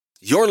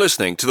You're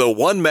listening to the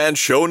One Man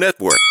Show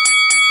Network.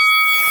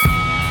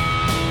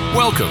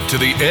 Welcome to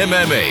the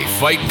MMA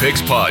Fight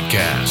Picks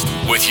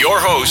Podcast with your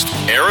host,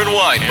 Aaron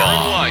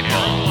Weinbaum.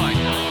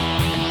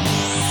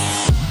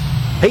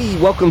 Hey,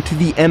 welcome to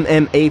the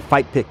MMA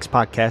Fight Picks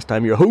Podcast.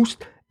 I'm your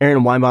host,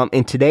 Aaron Weinbaum,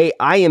 and today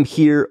I am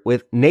here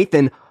with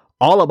Nathan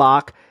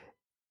Allebach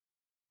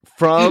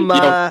from...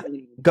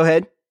 Go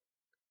ahead.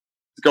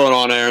 What's going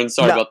on, Aaron?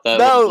 Sorry about that.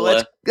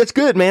 No, that's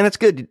good, man. That's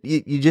good.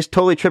 You just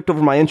totally tripped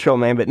over my intro,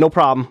 man, but no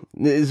problem.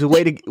 It's a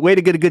way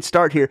to get a good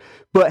start here.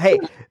 But hey,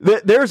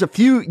 there's a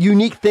few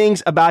unique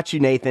things about you,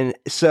 Nathan.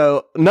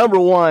 So number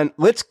one,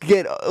 let's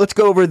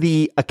go over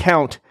the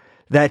account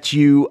that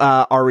you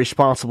are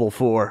responsible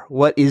for.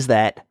 What is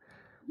that?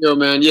 Yo,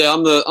 man, yeah,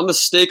 I'm the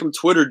Steak'em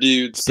Twitter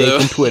dude.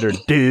 Steak'em Twitter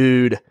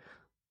dude.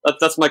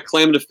 That's my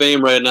claim to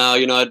fame right now.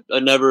 You know, I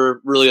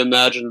never really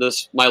imagined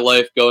my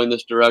life going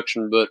this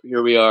direction, but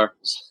here we are.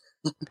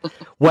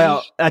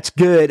 Well, that's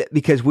good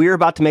because we're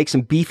about to make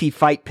some beefy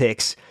fight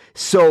picks.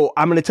 So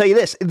I'm going to tell you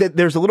this, that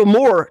there's a little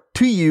more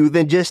to you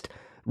than just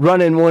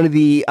running one of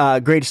the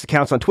greatest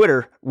accounts on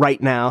Twitter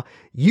right now.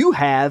 You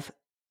have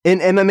an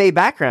MMA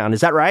background.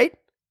 Is that right?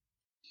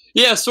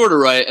 Yeah, sort of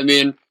right. I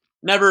mean,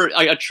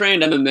 I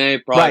trained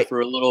MMA probably right. for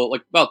a little,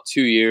 like about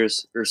 2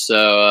 years or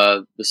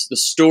so. The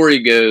story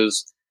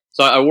goes...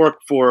 So I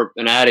work for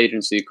an ad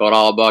agency called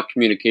Allebach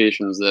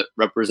Communications that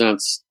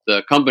represents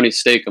the company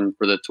Steak'em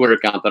for the Twitter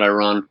account that I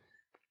run.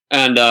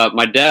 And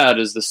my dad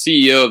is the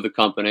CEO of the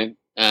company,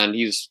 and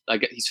he's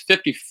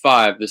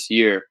 55 this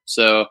year.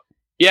 So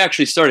he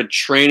actually started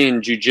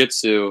training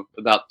jiu-jitsu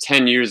about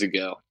 10 years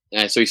ago.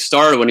 And so he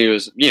started when he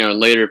was,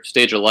 later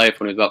stage of life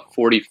when he was about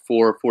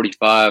 44,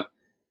 45.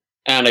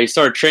 And he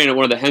started training at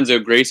one of the Renzo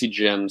Gracie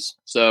gyms.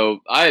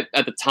 So at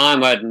the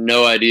time, I had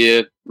no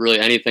idea really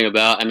anything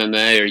about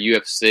MMA or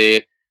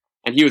UFC.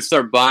 And he would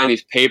start buying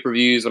these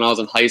pay-per-views when I was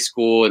in high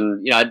school.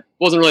 And, I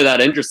wasn't really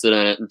that interested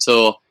in it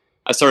until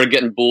I started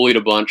getting bullied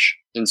a bunch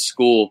in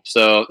school.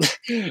 So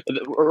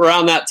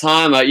around that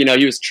time,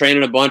 he was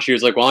training a bunch. He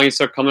was like, why don't you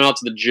start coming out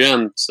to the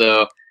gym?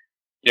 So,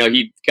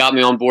 he got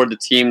me on board the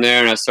team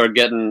there, and I started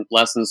getting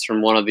lessons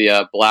from one of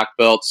the black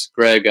belts,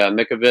 Greg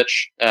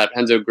Mikovich at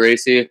Renzo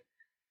Gracie.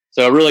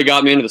 So it really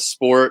got me into the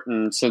sport,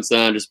 and since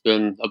then I've just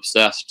been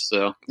obsessed.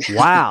 So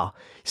wow.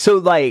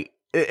 So and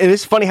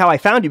it's funny how I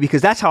found you,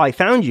 because that's how I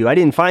found you. I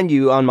didn't find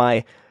you on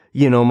my,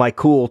 my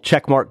cool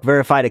checkmark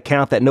verified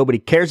account that nobody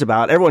cares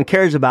about. Everyone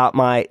cares about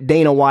my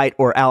Dana White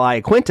or Al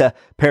Iaquinta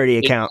parody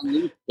account.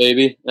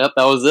 Baby. Yep,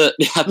 that was it.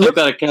 I think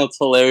that account's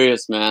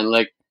hilarious, man.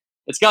 Like,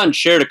 it's gotten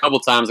shared a couple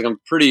times. Like, I'm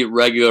pretty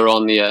regular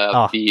on the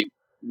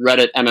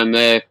Reddit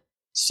MMA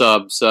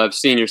sub, so I've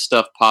seen your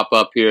stuff pop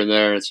up here and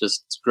there.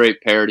 It's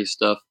great parody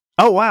stuff.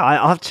 Oh, wow.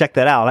 I'll have to check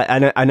that out.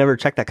 I never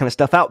checked that kind of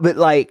stuff out. But,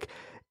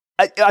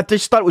 I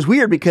just thought it was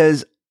weird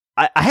because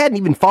I hadn't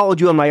even followed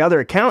you on my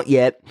other account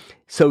yet.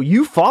 So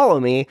you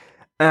follow me,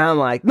 and I'm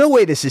like, no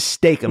way this is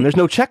Steak'em. There's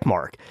no check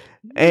mark.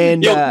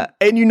 And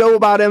and you know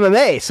about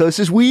MMA, so this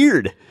is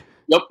weird.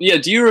 Yep. Yeah,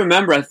 do you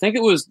remember? I think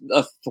it was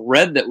a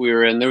thread that we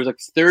were in. There was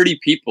 30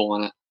 people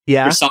in it.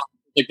 Yeah. Or something,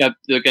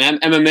 like an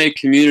MMA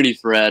community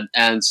thread,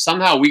 and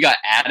somehow we got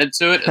added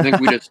to it. I think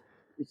we just...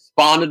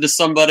 responded to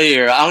somebody,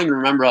 or I don't even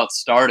remember how it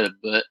started,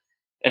 but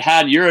it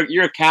had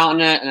your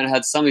account in it, and it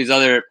had some of these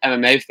other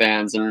MMA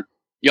fans, and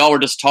y'all were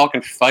just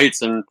talking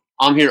fights, and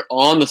I'm here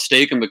on the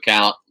Steak'em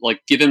account,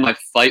 giving my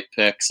fight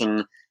picks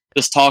and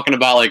just talking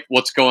about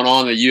what's going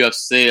on in the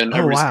UFC, and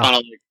everybody's kind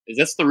of like, is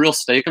this the real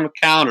Steak'em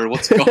account, or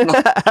what's going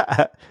on?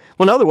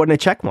 Well, no, there wasn't a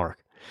check mark.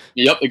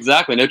 Yep,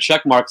 exactly. No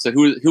check mark. So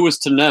who was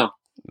to know?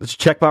 It's a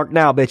check mark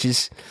now,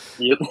 bitches.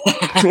 Yep.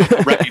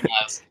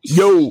 Recognize.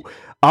 Yo.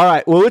 All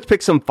right, well, let's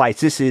pick some fights.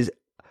 This is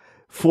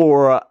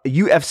for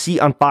UFC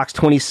on Fox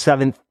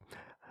 27th,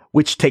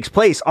 which takes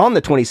place on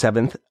the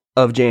 27th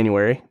of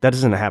January. That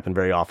doesn't happen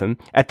very often.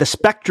 At the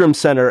Spectrum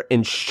Center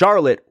in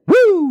Charlotte,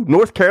 woo,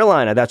 North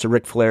Carolina. That's a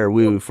Ric Flair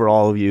woo for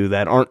all of you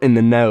that aren't in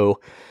the know.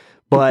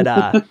 But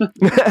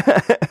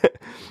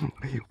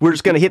we're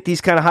just going to hit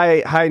these kind of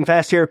high and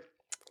fast here.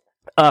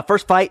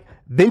 First fight,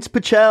 Vince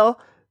Pichel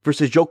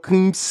versus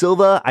Joaquim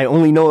Silva. I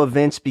only know of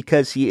Vince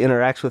because he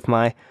interacts with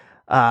my...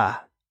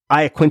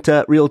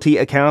 Iaquinta Realty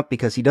account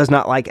because he does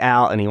not like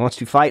Al and he wants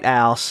to fight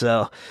Al.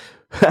 So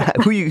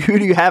who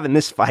do you have in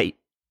this fight?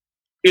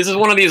 This is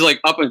one of these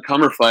up and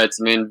comer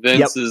fights. I mean,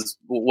 Vince is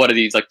what are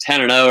these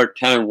 10-0 or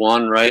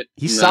 10-1, right?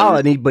 He's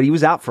solid, but he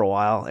was out for a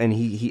while, and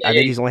I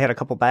think he's only had a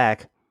couple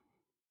back.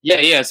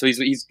 Yeah. So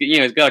he's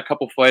got a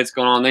couple fights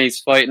going on. Then he's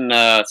fighting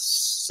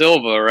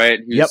Silva, right?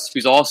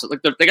 Who's also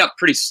they got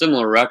pretty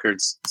similar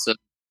records. So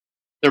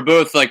they're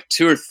both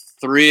 2 or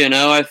 3-0,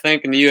 I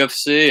think, in the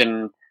UFC,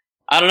 and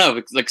I don't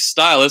know,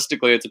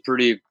 stylistically, it's a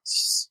pretty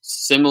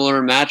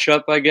similar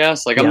matchup, I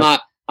guess. I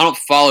don't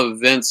follow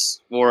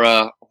Vince or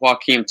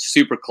Joaquim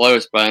super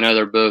close, but I know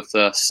they're both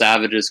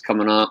savages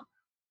coming up.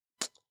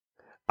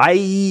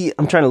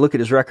 I'm trying to look at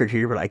his record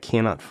here, but I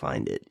cannot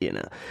find it.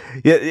 Yeah,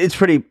 it's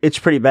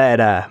pretty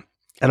bad.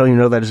 I don't even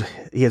know that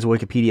he has a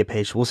Wikipedia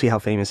page. We'll see how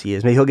famous he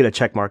is. Maybe he'll get a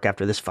check mark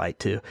after this fight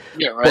too.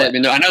 Yeah, right. But, I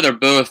mean, I know they're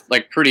both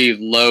like pretty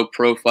low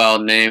profile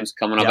names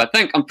coming up.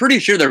 Yep. I'm pretty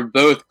sure they're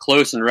both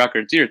close in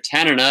records, either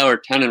 10-0 or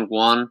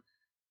 10-1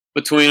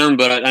 between them.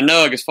 But I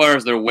know, like, as far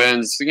as their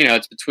wins,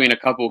 it's between a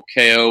couple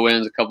KO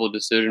wins, a couple of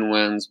decision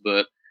wins.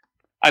 But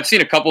I've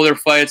seen a couple of their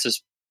fights.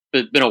 It's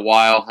been a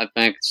while. I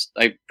think it's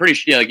like pretty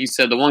sure. Yeah, like you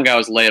said, the one guy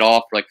was laid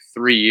off for like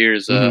 3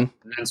 years.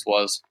 Vince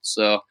was.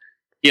 So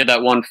he had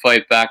that one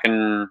fight back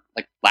in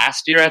like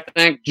last year, I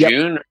think,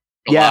 June or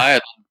July. Yeah.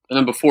 And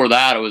then before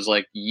that, it was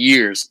like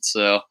years.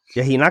 So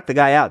yeah, he knocked the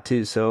guy out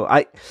too. So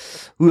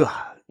you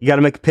got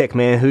to make a pick,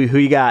 man. Who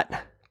you got?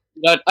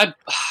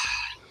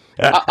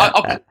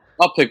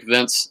 I'll pick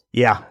Vince.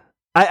 Yeah,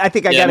 I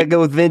think I got to go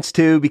with Vince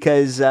too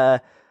because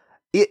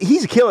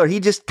he's a killer.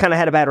 He just kind of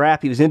had a bad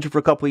rap. He was injured for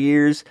a couple of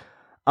years.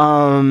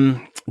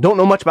 Don't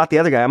know much about the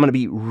other guy. I'm going to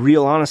be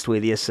real honest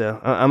with you, so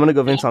I'm going to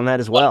go Vince on that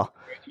as well.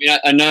 I mean,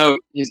 I know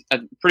he's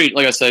pretty,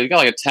 like I said, he got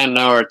like a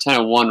 10-0 or a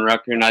 10-1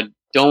 record, and I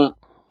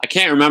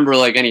can't remember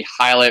like any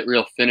highlight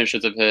reel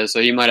finishes of his,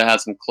 so he might have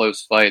had some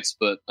close fights,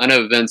 but I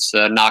know Vince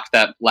knocked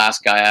that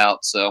last guy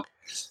out, so.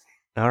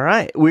 All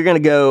right, we're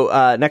going to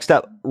go next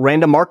up,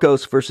 Randa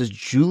Marcos versus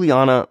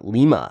Juliana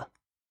Lima.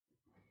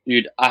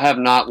 Dude, I have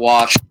not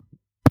watched.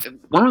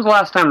 When was the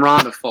last time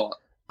Ronda fought?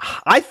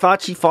 I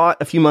thought she fought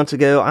a few months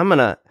ago.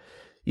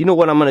 You know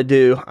what I'm gonna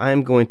do?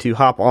 I'm going to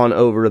hop on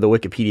over to the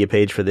Wikipedia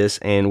page for this,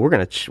 and we're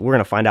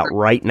gonna find out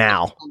right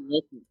now.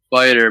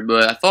 Fighter,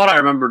 but I thought I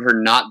remembered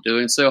her not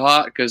doing so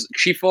hot because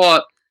she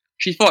fought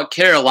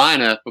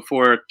Carolina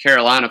before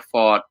Carolina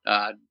fought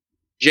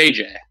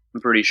JJ.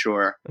 I'm pretty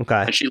sure.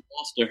 Okay. And she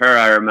lost to her,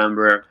 I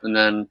remember, and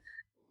then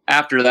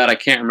after that, I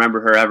can't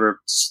remember her ever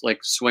like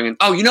swinging.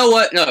 Oh, you know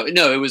what? No,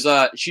 it was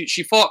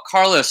she fought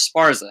Carla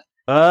Esparza.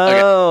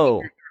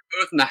 Oh. Like,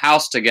 both in the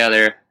house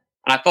together, and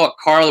I thought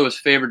Carla was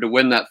favored to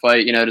win that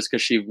fight, just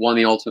because she won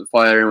the Ultimate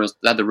Fighter and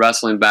had the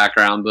wrestling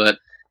background, but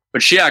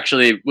she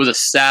actually was a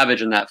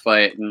savage in that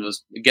fight and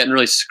was getting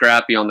really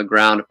scrappy on the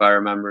ground, if I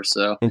remember.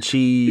 So, and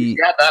she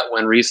got that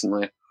win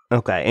recently.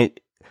 Okay, and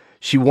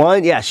she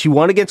won. Yeah, she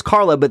won against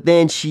Carla, but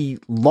then she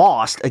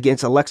lost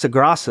against Alexa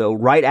Grasso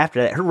right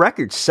after that. Her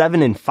record's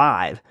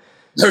 7-5.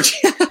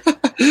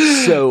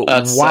 So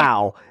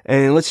wow,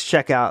 and let's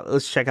check out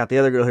the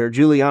other girl here,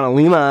 Juliana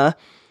Lima.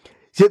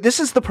 So this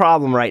is the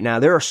problem right now.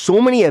 There are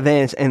so many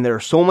events and there are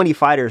so many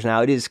fighters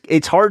now.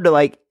 It's hard to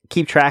like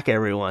keep track of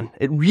everyone.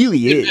 It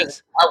really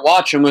is. I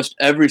watch almost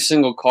every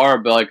single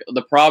card, but like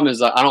the problem is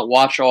that I don't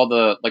watch all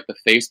the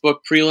Facebook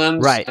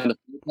prelims and the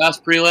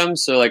past prelims.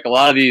 So like a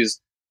lot of these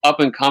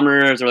up and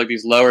comers or like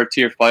these lower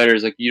tier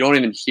fighters, like you don't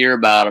even hear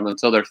about them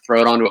until they're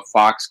thrown onto a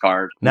Fox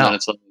card. No, and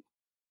it's like,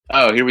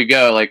 oh, here we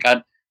go. Like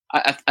I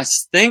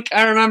think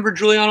I remember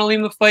Juliana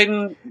Lima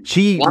fighting.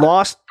 She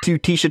lost to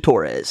Tisha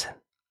Torres.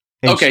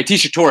 Okay,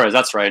 Tisha Torres,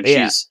 that's right.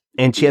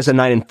 And she has a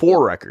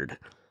 9-4 record.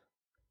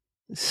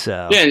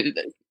 So yeah,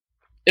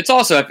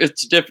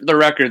 it's different. The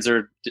records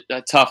are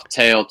a tough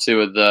tale too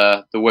with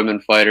the women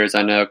fighters.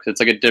 I know because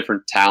it's like a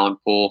different talent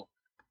pool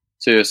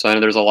too. So I know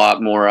there's a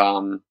lot more.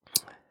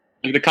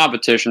 Like the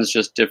competition is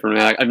just different.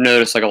 I mean, I've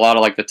noticed like a lot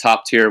of like the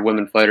top tier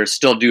women fighters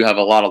still do have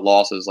a lot of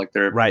losses. Like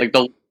they're like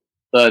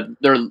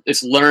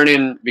it's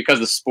learning because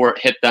the sport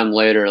hit them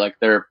later. Like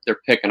they're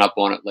picking up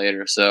on it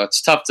later. So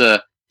it's tough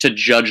to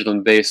judge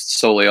them based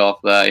solely off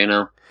that,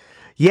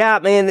 Yeah,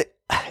 man,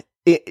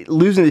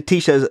 losing to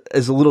Tisha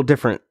is a little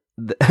different,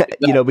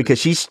 because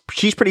she's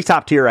pretty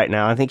top tier right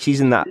now. I think she's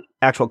in the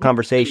actual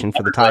conversation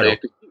for the title.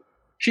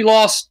 She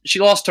lost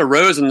to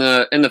Rose in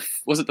the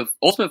was it the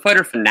Ultimate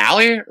Fighter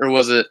finale or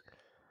was it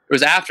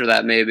after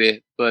that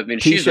maybe? But I mean,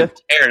 she's been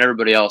tearing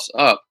everybody else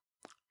up.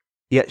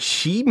 Yeah,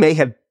 she may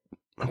have.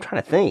 I'm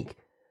trying to think.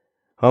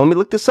 Well, let me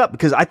look this up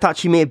because I thought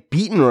she may have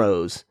beaten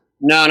Rose.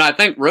 No, I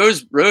think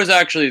Rose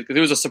actually, it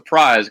was a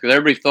surprise because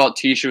everybody thought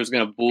Tisha was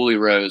going to bully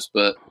Rose,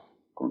 but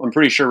I'm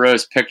pretty sure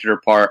Rose picked her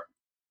apart.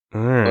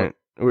 All right.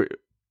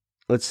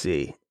 Let's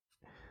see.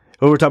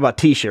 We're talking about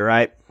Tisha,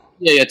 right?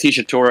 Yeah,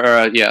 Tisha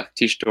Torres.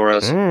 Tisha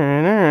Torres. All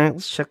right.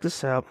 Let's check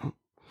this out.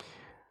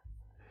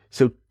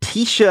 So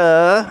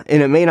Tisha,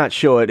 and it may not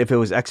show it if it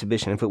was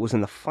exhibition, if it was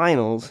in the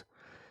finals.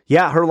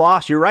 Yeah, her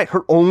loss, you're right.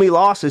 Her only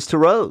loss is to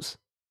Rose.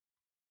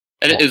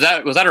 And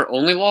was that her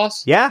only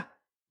loss? Yeah.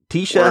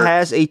 Tisha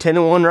has a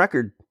 10-1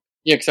 record.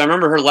 Yeah, because I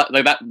remember her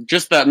like that.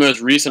 Just that most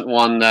recent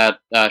one that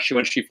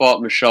when she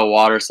fought Michelle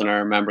Watterson. I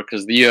remember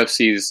because the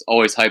UFC is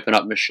always hyping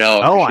up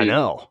Michelle. Oh, I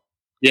know.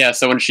 Yeah,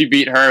 so when she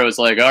beat her, it was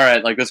like, all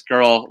right, like this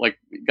girl, like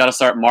got to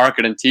start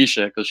marketing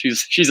Tisha because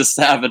she's a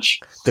savage.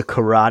 The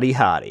karate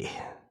hottie.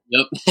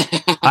 Yep.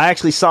 I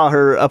actually saw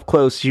her up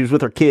close. She was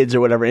with her kids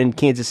or whatever in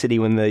Kansas City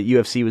when the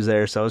UFC was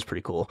there, so it was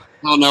pretty cool.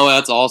 Oh no,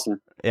 that's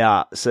awesome.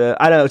 Yeah, so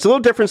I don't know. It's a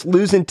little different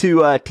losing to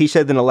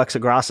Tisha than Alexa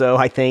Grasso,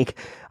 I think.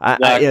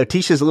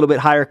 Tisha's a little bit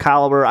higher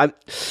caliber.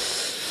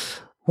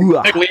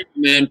 Pick Lima,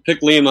 man.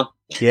 Pick Lima.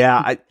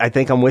 Yeah, I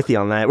think I'm with you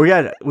on that. We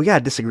got to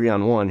disagree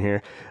on one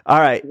here. All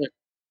right.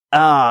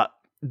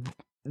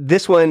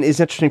 This one is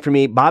interesting for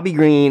me. Bobby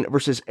Green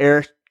versus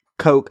Eric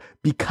Koch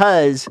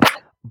because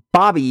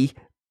Bobby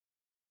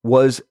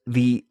was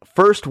the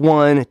first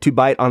one to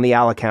bite on the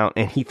Al account,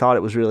 and he thought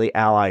it was really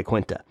Al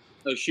Iaquinta.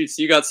 Oh shoot!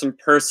 So you got some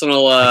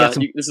personal.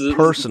 This is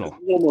personal. This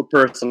is a little more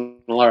personal.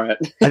 All right.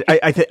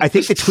 I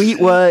think the tweet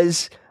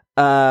was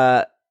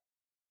Al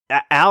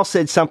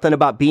said something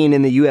about being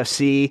in the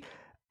UFC,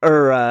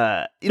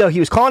 or he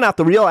was calling out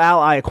the real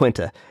Al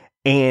Iaquinta,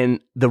 and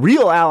the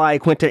real Al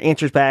Iaquinta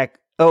answers back,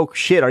 "Oh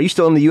shit, are you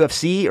still in the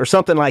UFC?" or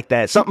something like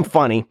that, something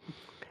funny.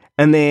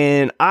 And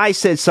then I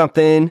said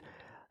something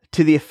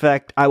to the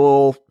effect, "I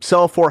will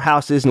sell 4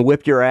 houses and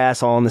whip your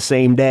ass all on the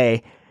same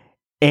day."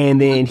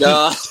 And then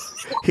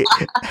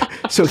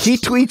so he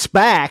tweets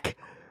back.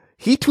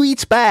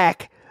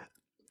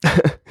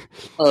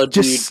 Oh,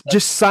 just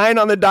sign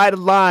on the dotted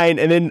line.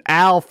 And then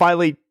Al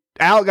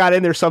got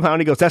in there somehow,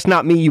 and he goes, "That's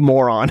not me, you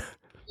moron."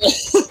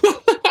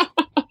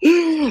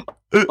 Oh,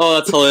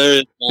 that's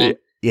hilarious, man.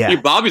 Yeah.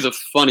 Dude, Bobby's a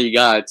funny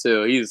guy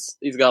too.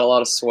 He's got a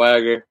lot of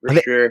swagger for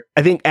sure.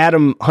 I think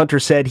Adam Hunter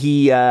said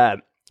he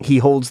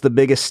holds the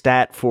biggest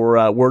stat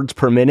for words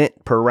per minute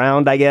per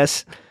round, I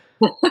guess.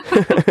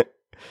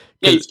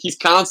 Yeah, he's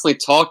constantly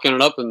talking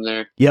it up in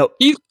there. Yep.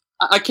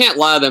 I can't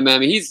lie to him, man. I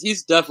mean,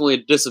 he's definitely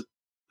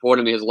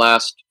disappointed me his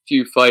last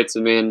few fights.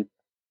 I mean,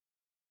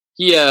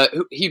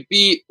 he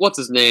beat, what's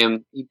his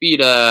name? He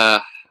beat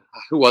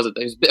who was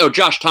it?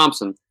 Josh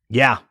Thompson.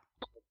 Yeah.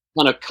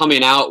 Kind of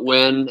coming out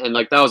win, and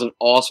like that was an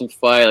awesome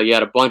fight. Like, he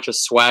had a bunch of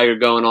swagger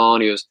going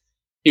on. He was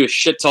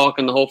shit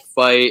talking the whole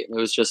fight. It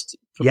was just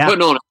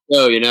putting on a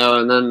show,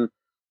 And then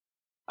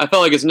I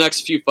felt like his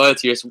next few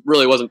fights, he just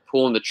really wasn't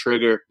pulling the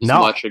trigger as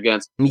much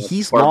against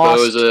he's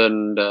Barboza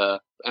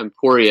and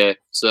Poirier.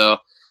 So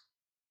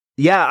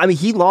yeah, I mean,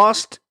 he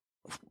lost.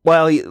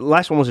 Well,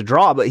 last one was a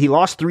draw, but he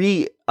lost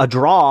a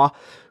draw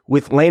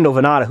with Lando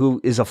Venata,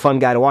 who is a fun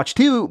guy to watch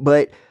too.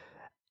 But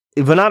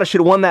Venata should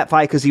have won that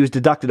fight because he was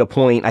deducted a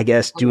point, I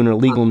guess, doing an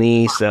illegal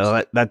knee.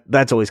 So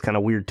that's always kind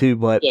of weird too.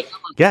 But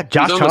yeah,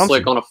 Josh Thompson.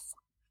 Like on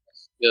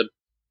good.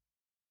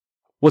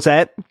 What's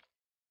that?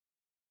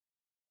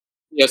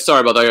 Yeah,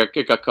 sorry about that.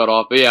 It got cut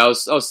off. But yeah, I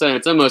was saying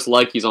it's almost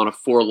like he's on a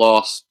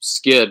 4-loss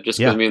skid. Just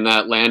because, I mean,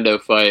 that Lando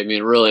fight. I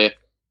mean, really,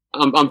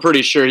 I'm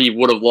pretty sure he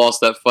would have lost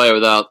that fight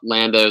without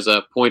Lando's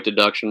point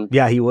deduction.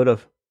 Yeah, he would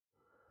have.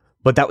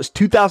 But that was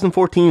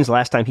 2014's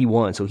last time he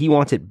won, so he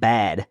wants it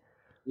bad.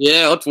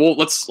 Yeah,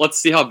 let's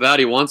see how bad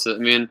he wants it. I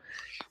mean,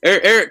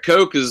 Eric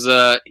Koch is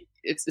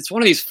it's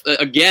one of these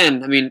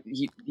again. I mean,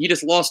 he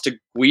just lost to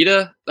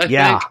Guida. I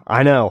think.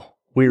 I know.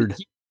 Weird.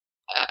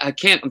 I'm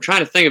trying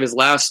to think of his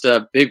last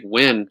big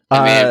win.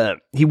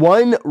 He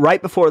won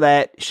right before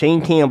that.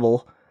 Shane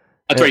Campbell.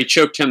 That's right. He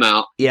choked him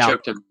out. Yeah. He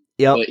choked him.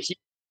 Yep. But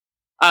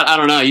I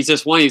don't know. He's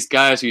just one of these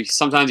guys who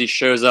sometimes he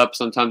shows up,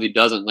 sometimes he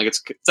doesn't. Like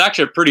it's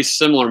actually a pretty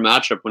similar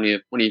matchup when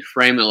you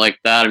frame it like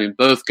that. I mean,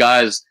 both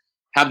guys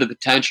have the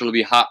potential to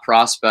be hot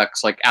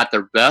prospects, like at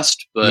their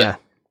best, but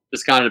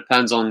this kind of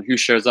depends on who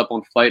shows up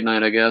on fight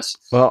night, I guess.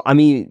 Well, I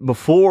mean,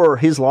 before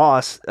his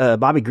loss,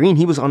 Bobby Green,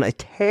 he was on a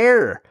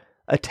tear.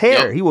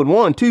 Yep. He won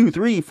 1, 2,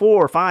 3,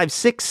 4, 5,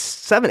 6,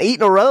 7, 8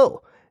 in a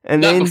row.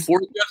 And then before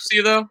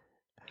UFC though?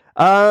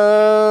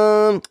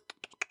 I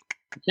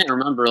can't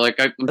remember. Like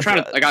I'm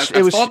trying to. Like I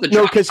thought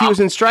because he was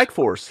in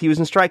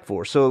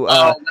Strikeforce. So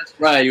that's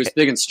right. He was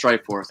big in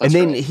Strikeforce. And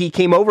then he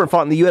came over and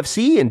fought in the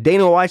UFC. And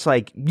Dana White's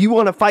like, "You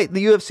want to fight in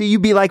the UFC? You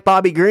be like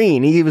Bobby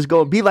Green." He was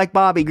going, "Be like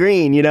Bobby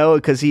Green,"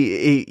 because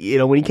he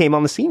when he came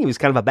on the scene, he was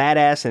kind of a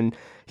badass, and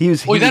he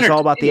was all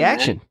about the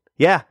action. Man.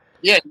 Yeah.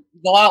 Yeah,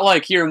 a lot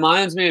like he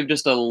reminds me of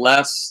just a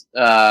less.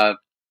 I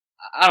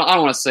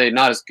don't want to say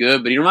not as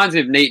good, but he reminds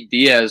me of Nate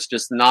Diaz.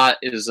 Just not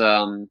as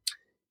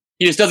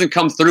he just doesn't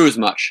come through as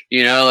much,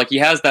 like he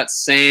has that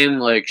same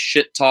like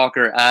shit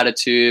talker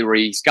attitude where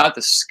he's got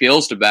the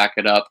skills to back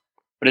it up,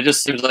 but it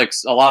just seems like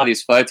a lot of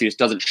these fights he just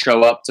doesn't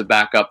show up to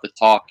back up the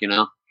talk,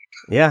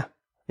 Yeah.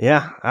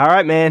 All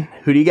right, man.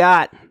 Who do you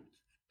got?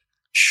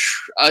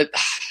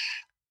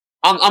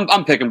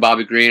 I'm picking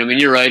Bobby Green. I mean,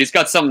 you're right. He's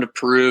got something to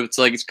prove. It's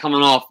like he's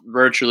coming off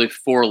virtually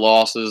 4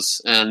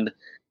 losses, and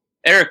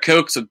Eric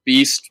Koch's a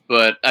beast,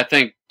 but I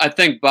think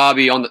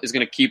Bobby is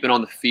going to keep it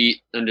on the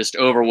feet and just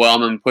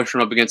overwhelm him, push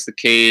him up against the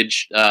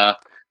cage.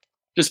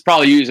 Just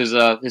probably use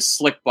his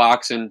slick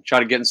box and try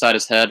to get inside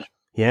his head.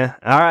 Yeah.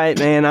 All right,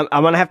 man. I'm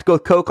going to have to go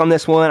with Koch on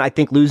this one. I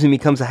think losing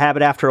becomes a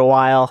habit after a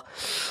while.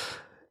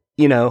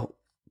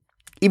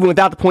 Even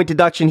without the point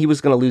deduction, he was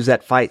going to lose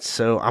that fight.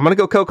 So I'm going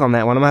to go Koch on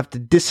that one. I'm going to have to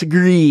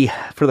disagree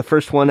for the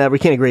first one. We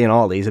can't agree on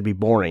all these. It'd be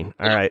boring.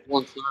 All right.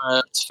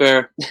 It's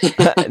fair.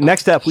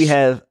 Next up, we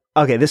have...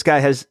 Okay, this guy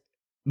has,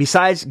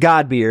 besides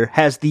Godbeer,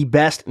 has the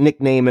best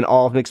nickname in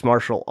all of mixed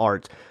martial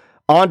arts.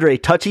 Andre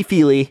Touchy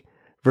Feely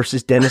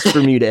versus Dennis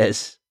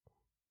Bermudez.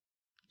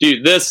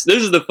 Dude, this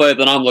is the fight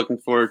that I'm looking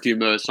forward to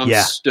most. I'm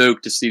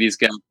stoked to see these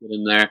guys get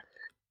in there.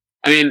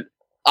 I mean,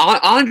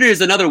 Andre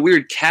is another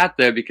weird cat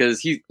there because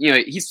he's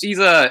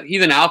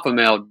an alpha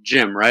male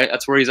gym, right?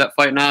 That's where he's at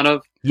fighting out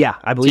of. Yeah,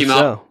 I believe so.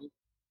 Alpha.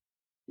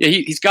 Yeah,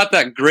 he's got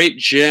that great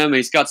gym.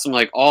 He's got some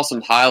like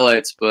awesome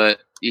highlights, but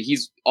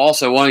he's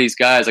also one of these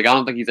guys. Like I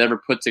don't think he's ever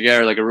put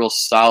together like a real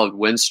solid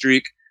win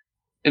streak.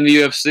 in the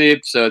UFC,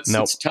 so it's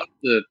Nope. it's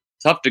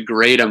tough to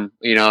grade him,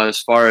 as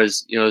far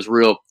as his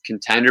real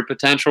contender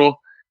potential.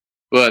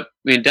 But I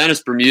mean,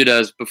 Dennis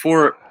Bermudez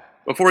before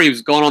he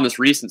was going on this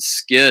recent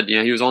skid,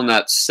 he was on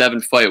that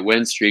 7-fight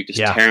win streak, just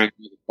tearing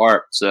people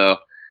apart. So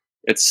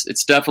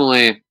it's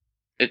definitely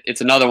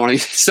it's another one of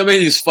these. So many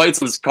of these fights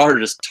in this card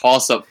are just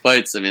toss up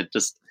fights. I mean, it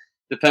just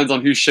depends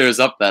on who shows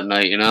up that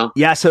night,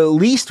 Yeah, so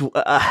at least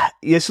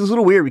this is a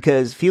little weird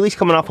because Feely's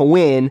coming off a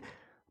win,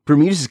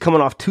 Bermudez is coming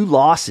off 2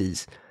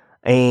 losses,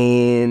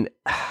 and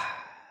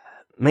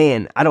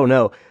man, I don't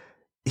know.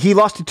 He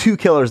lost to 2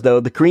 killers though,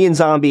 the Korean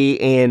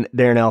Zombie and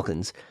Darren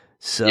Elkins.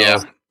 So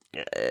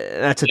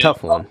that's a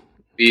tough one.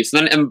 Beast.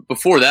 And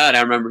before that,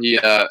 I remember he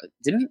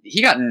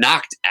got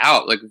knocked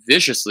out like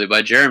viciously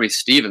by Jeremy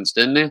Stevens,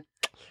 didn't he?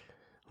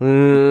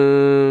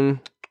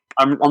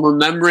 I'm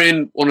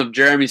remembering one of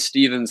Jeremy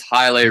Stevens'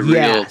 highlight reels.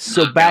 Yeah,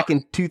 so back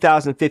in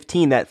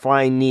 2015, that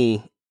flying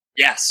knee.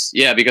 Yes,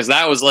 yeah, because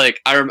that was like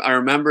I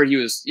remember he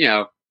was,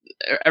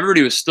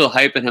 everybody was still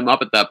hyping him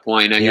up at that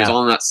point, and he was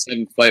on that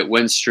 7-fight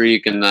win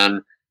streak, and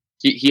then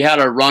he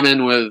had a run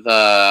in with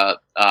I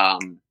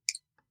think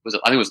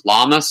it was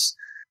Lamas.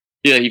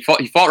 Yeah, he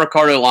fought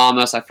Ricardo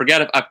Lamas. I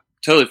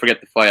totally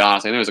forget the fight.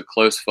 Honestly, I think it was a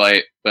close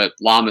fight, but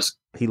Lamas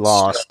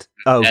lost.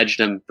 Edged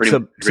him pretty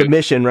much.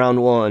 Submission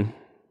round 1.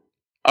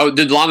 Oh,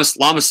 did Lamas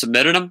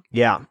submitted him?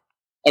 Yeah.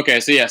 Okay,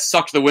 so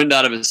sucked the wind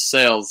out of his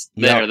sails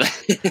there.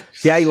 Yep.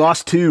 Yeah, he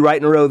lost 2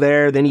 right in a row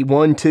there. Then he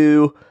won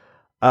 2,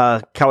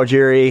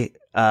 Kawajiri,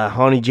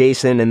 Hani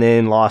Jason, and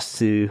then lost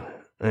his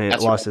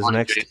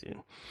next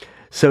 2.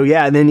 So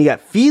yeah, and then you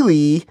got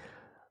Feely,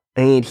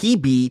 and he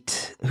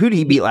beat, who did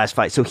he beat last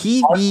fight? So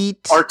he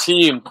beat our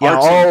team.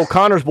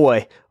 Connor's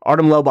boy,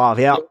 Artem Lobov.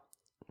 Yeah.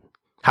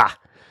 Ha.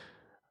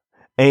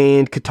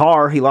 And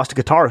Qatar, he lost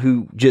to Qatar,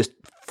 who just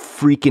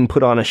freaking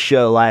put on a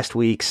show last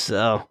week.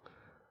 So,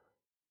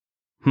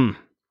 all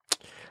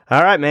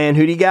right, man.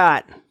 Who do you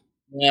got?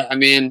 Yeah, I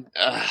mean,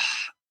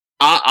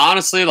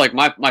 honestly, like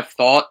my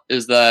thought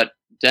is that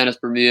Dennis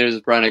Bermudez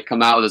is trying to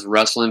come out with his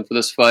wrestling for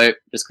this fight,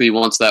 just because he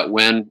wants that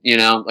win.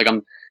 Like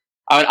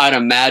I'd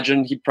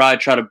imagine he'd probably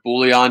try to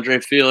bully Andre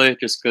Feely,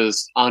 just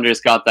because Andre's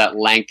got that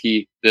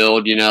lanky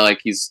build. Like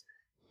he's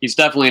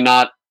definitely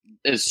not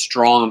as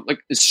strong, like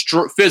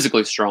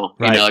physically strong.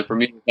 Right. Like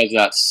Bermudez has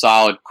that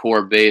solid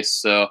core base.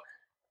 So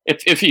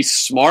if he's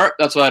smart,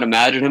 that's what I'd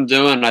imagine him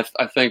doing. I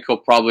think he'll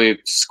probably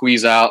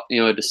squeeze out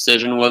a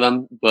decision with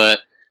him, but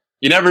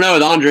you never know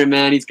with Andre,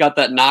 man. He's got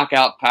that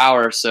knockout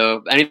power,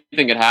 so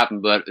anything could happen.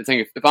 But I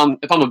think if I'm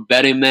a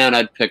betting man,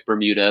 I'd pick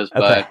Bermudez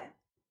by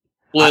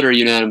split or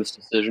unanimous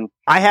decision.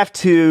 I have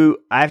to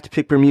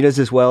pick Bermudez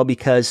as well,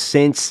 because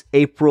since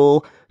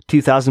April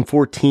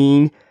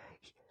 2014,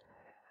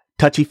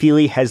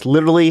 Touchy-Feely has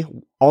literally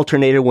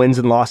alternated wins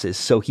and losses.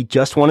 So he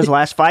just won his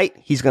last fight.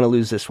 He's going to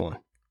lose this one.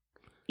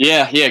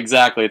 Yeah,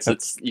 exactly.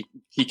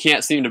 He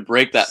can't seem to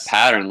break that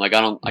pattern. Like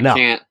I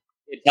can't.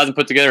 He hasn't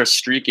put together a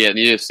streak yet in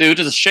the UFC, which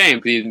is a shame,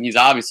 because he's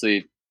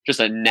obviously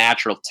just a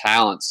natural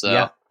talent. So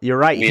yeah, you're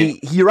right.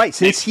 You're right.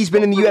 Since he's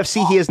been in the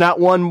UFC, he has not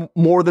won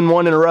more than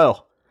 1 in a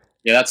row.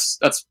 Yeah,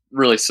 that's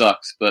really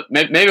sucks. But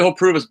maybe he'll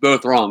prove us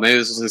both wrong. Maybe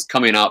this is his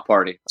coming out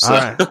party. So.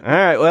 All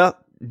right. Well,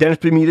 Dennis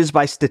Bermudez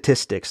by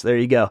statistics. There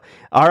you go.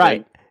 All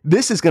right.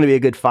 This is going to be a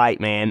good fight,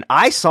 man.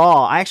 I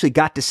actually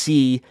got to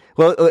see.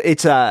 Well,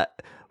 it's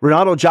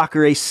Ronaldo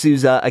Jacare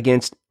Souza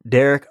against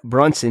Derek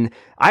Brunson.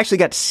 I actually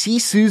got to see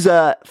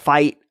Souza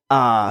fight,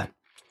 Robert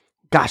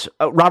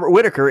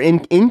Whittaker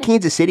in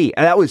Kansas City.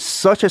 And that was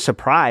such a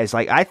surprise.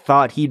 Like, I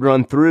thought he'd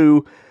run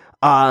through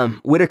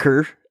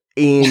Whittaker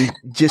and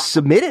just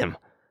submit him.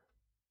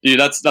 Dude,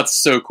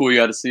 that's so cool. You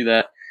got to see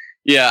that.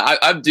 Yeah,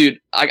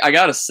 I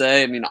gotta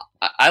say, I mean,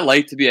 I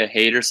like to be a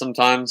hater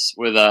sometimes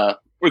with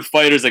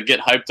fighters that get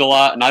hyped a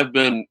lot, and I've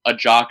been a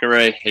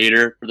Jacare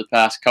hater for the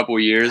past couple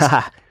of years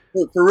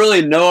for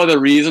really no other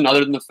reason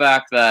other than the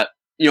fact that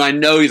I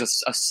know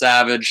he's a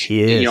savage.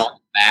 He is. On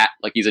the mat,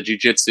 like he's a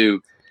jiu-jitsu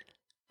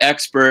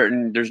expert,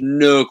 and there's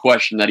no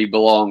question that he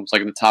belongs like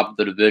in the top of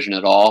the division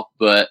at all.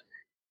 But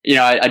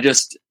I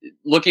just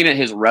looking at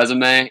his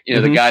resume,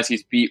 the guys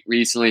he's beat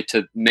recently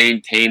to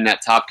maintain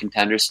that top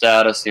contender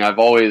status. I've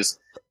always,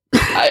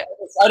 I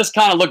just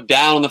kind of look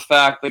down on the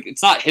fact, like,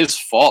 it's not his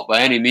fault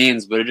by any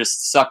means, but it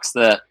just sucks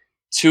that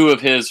 2 of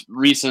his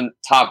recent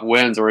top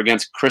wins were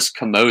against Chris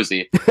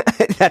Camozzi.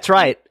 That's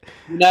right.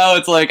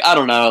 It's like, I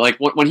don't know, like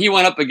when he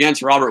went up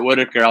against Robert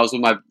Whittaker, I was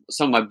with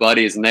some of my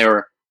buddies, and they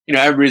were,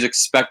 everybody's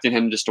expecting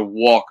him just to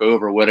walk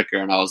over Whittaker,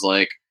 and I was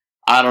like,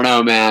 I don't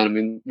know, man. I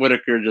mean,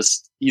 Whittaker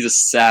he's a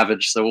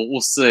savage, so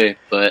we'll see.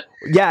 But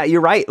yeah, you're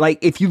right. Like,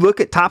 if you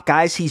look at top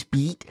guys he's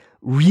beat,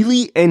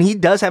 really, and he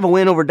does have a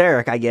win over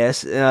Derek, I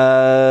guess,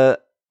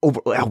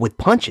 with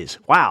punches.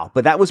 Wow.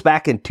 But that was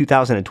back in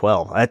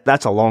 2012.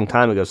 That's a long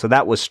time ago. So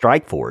that was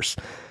Strikeforce.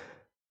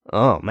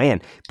 Oh,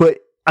 man. But,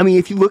 I mean,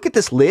 if you look at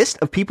this list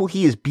of people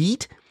he has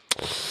beat,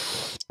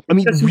 I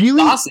mean, that's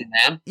really? Musasi,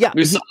 man. Yeah.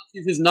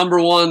 Musasi's his number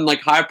 1,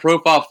 like,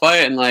 high-profile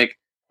fight,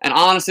 and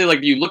honestly,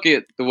 like, you look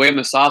at the way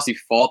Musasi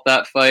fought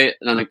that fight,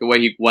 and then like the way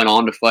he went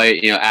on to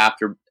fight,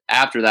 after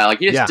after that. Like,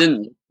 he just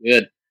didn't look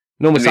good.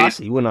 No,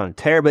 Masasi went on a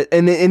tear, but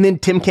and then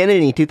Tim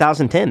Kennedy in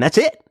 2010. That's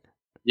it.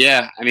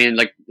 Yeah, I mean,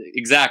 like,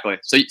 exactly.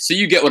 So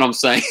you get what I'm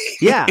saying.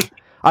 Yeah.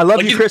 I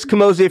love you, Chris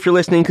Camozzi, if you're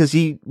listening, because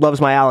he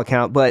loves my Al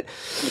account. But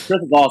Chris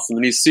is awesome,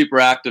 and he's super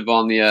active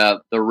on the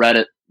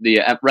Reddit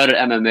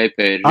MMA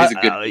page. He's a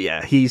good.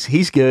 Yeah,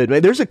 he's good.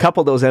 There's a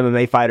couple of those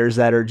MMA fighters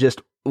that are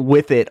just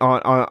with it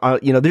on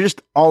they're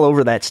just all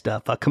over that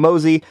stuff.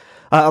 Camozzi,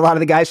 a lot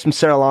of the guys from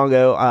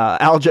Serra-Longo,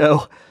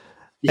 Aljo.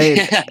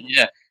 Yeah,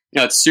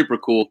 it's super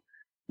cool.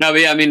 No,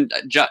 but yeah, I mean,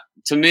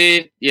 to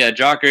me,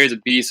 Jacare is a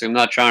beast. I'm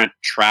not trying to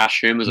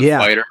trash him as a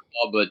fighter,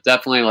 but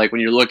definitely, like,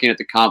 when you're looking at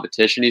the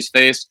competition he's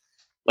faced,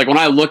 like, when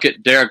I look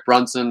at Derek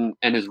Brunson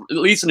and at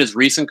least in his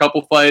recent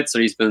couple fights,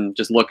 he's been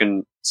just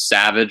looking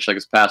savage, like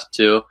his past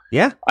two.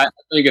 Yeah. I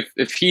think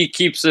if he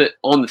keeps it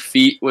on the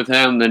feet with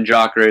him, then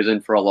Jacare is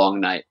in for a long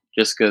night.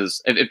 Just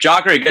because if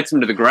Jacare gets him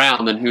to the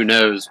ground, then who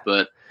knows?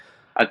 But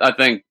I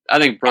think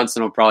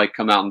Brunson will probably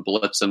come out and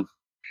blitz him.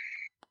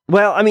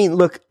 Well, I mean,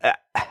 look,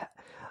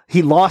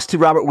 he lost to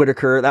Robert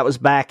Whitaker. That was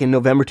back in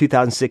November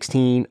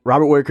 2016.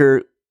 Robert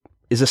Whitaker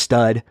is a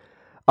stud.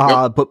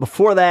 But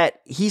before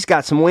that, he's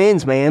got some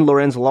wins, man.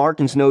 Lorenzo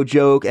Larkin's no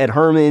joke. Ed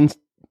Herman,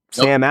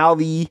 Sam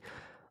Alvey,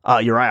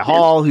 Uriah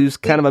Hall, who's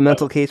kind of a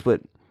mental case, but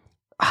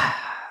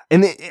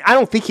and I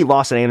don't think he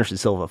lost an Anderson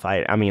Silva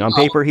fight. I mean, on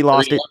paper, he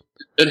lost it.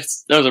 That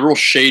was a real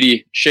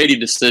shady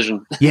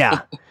decision.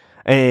 Yeah.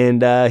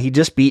 And he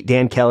just beat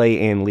Dan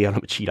Kelly and Leon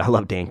Machida. I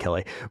love Dan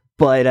Kelly.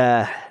 But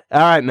all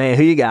right, man,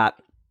 who you got?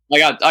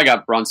 I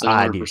got Brunson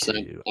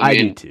 100%. I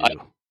do too.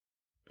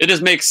 It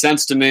just makes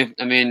sense to me.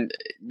 I mean,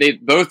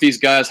 both these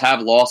guys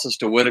have losses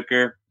to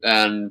Whitaker,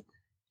 and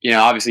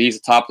obviously he's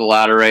the top of the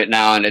ladder right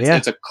now, and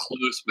it's a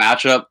close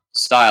matchup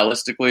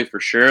stylistically for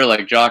sure.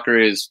 Like,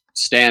 Jacare's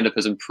stand-up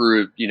has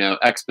improved,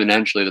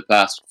 exponentially the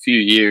past few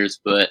years,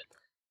 but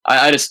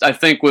I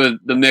think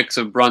with the mix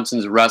of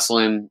Brunson's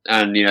wrestling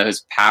and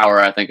his power,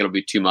 I think it'll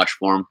be too much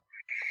for him.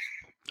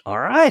 All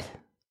right.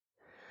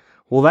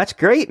 Well, that's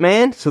great,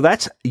 man. So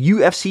that's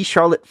UFC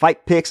Charlotte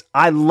Fight Picks.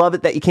 I love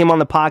it that you came on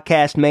the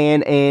podcast,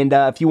 man. And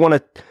if you want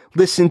to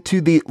listen to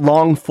the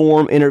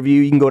long-form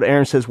interview, you can go to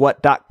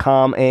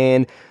aaronsayswhat.com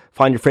and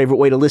find your favorite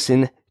way to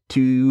listen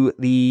to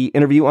the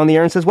interview on the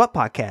Aaron Says What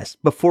podcast.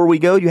 Before we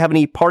go, do you have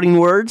any parting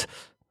words?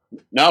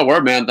 No,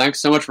 word, man.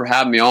 Thanks so much for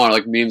having me on.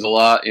 Like, it means a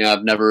lot.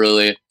 I've never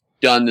really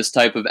done this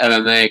type of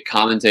MMA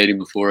commentating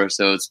before,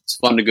 so it's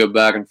fun to go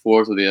back and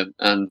forth with you.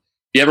 And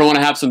if you ever want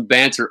to have some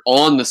banter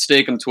on the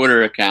Steak'em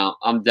Twitter account,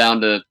 I'm down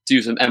to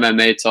do some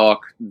MMA talk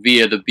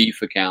via the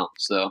Beef account.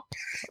 So,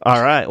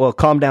 all right. Well,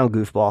 calm down,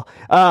 goofball.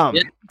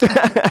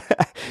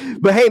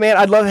 But hey, man,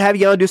 I'd love to have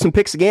you on do some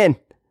picks again.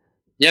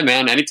 Yeah,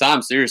 man.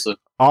 Anytime. Seriously.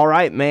 All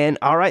right, man.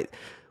 All right.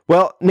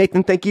 Well,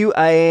 Nathan, thank you.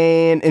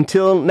 And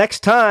until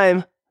next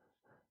time,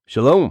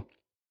 shalom.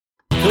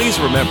 Please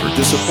remember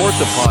to support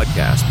the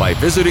podcast by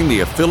visiting the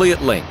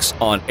affiliate links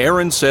on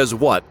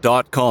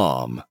aaronsayswhat.com.